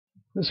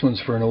This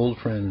one's for an old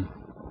friend.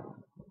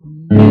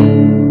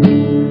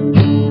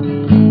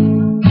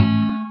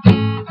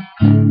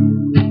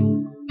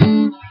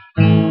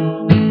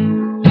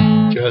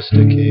 Just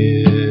a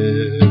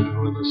kid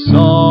with a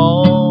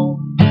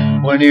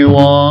song when he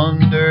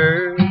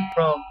wandered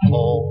from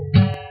home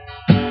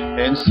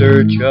in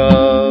search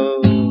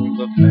of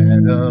the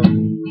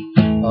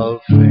phantom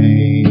of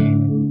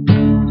fame.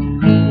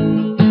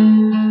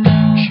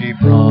 She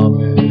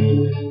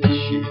promised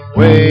she'd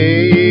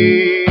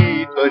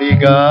wait, but he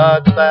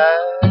got back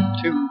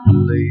too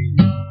late.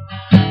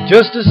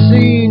 Just a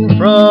scene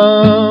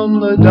from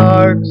the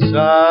dark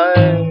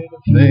side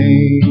of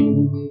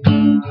fame.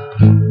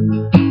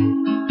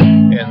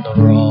 In the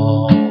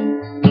wrong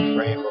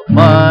frame of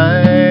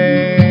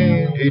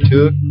mind, he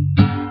took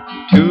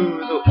to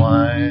the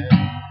wine,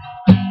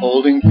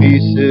 holding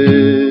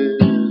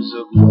pieces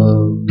of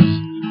love's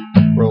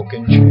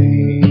broken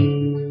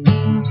chain.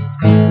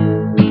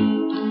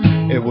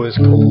 It was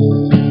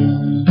colder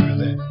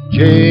than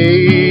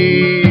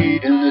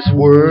jade in this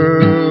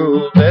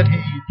world that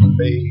he'd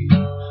made,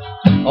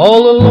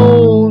 all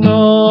alone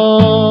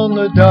on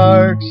the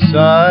dark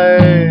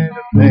side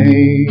of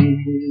fame.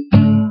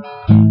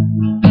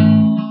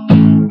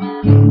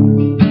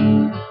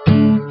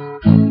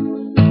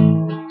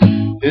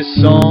 His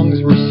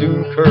songs were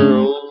soon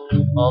curled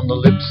on the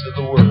lips of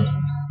the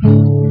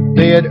world.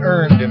 They had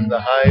earned him the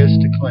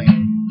highest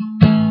acclaim.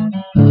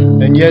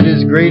 And yet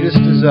his greatest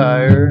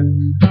desire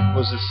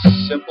was the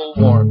simple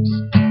warmth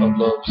of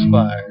love's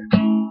fire,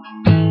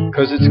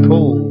 'cause it's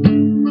cold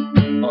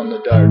on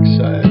the dark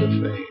side of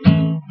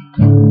fame.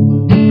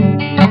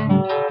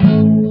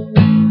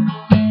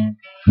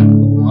 The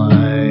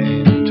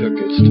wine took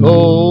its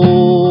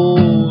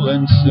toll,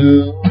 and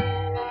soon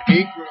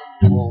he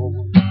grew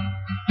old,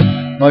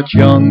 much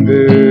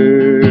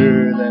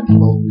younger than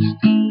most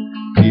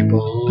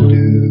people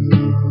do.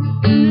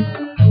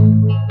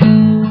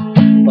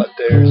 But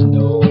there's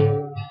no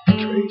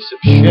trace of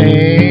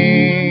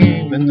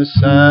shame in the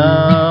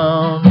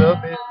sound of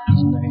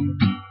his name,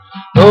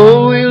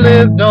 though he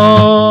lived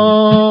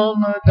on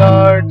the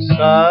dark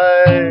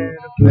side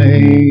of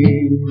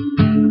fame.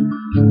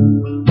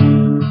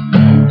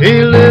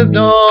 He lived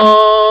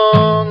on